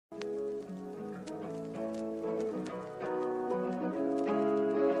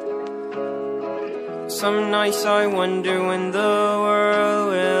Some nights I wonder when the world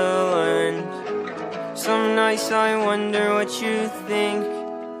will end. Some nights I wonder what you think.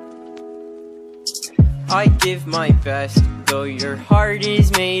 I give my best, though your heart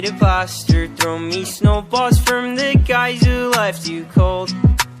is made of plaster. Throw me snowballs from the guys who left you cold.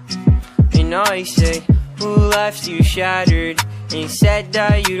 And I say, who left you shattered? And said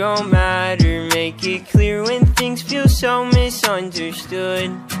that you don't matter. Make it clear when things feel so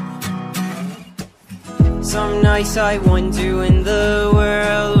misunderstood. Some nights I wonder when the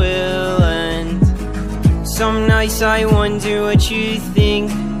world will end. Some nights I wonder what you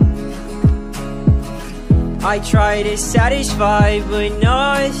think. I try to satisfy, but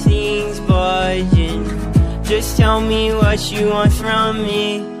nothing's budging. Just tell me what you want from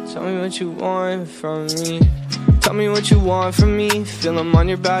me. Tell me what you want from me. Tell me what you want from me. Feel I'm on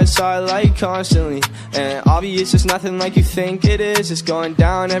your bad side like constantly. And obvious it's nothing like you think it is. It's going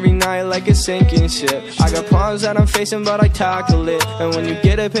down every night like a sinking ship. I got problems that I'm facing but I tackle it. And when you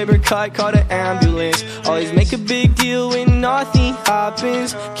get a paper cut, call the ambulance. Always make a big deal when nothing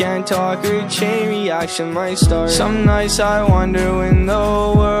happens. Can't talk or chain reaction might start. Some nights I wonder when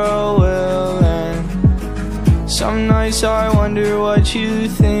the world will end. Some nights I wonder what you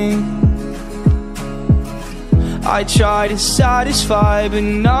think. I try to satisfy, but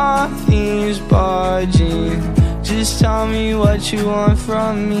nothing's budging. Just tell me what you want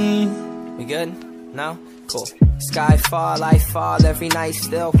from me. We good? No? Cool. Skyfall, I fall every night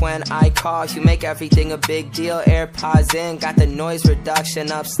still when I call. You make everything a big deal. AirPods in, got the noise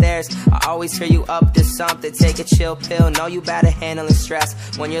reduction upstairs. I always hear you up to something. Take a chill pill, know you bad at handling stress.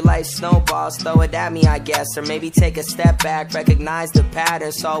 When your life snowballs, throw it at me I guess. Or maybe take a step back, recognize the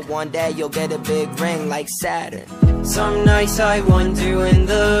pattern. So one day you'll get a big ring like Saturn. Some nights I wonder when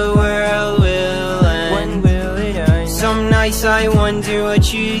the world will end. When will it end? Some nights I wonder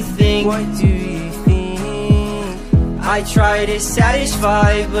what you think. What do you think? I try to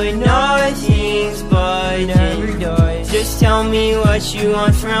satisfy, but nothing's budging. Just tell me what you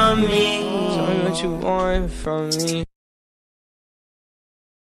want from me. Tell me what you want from me.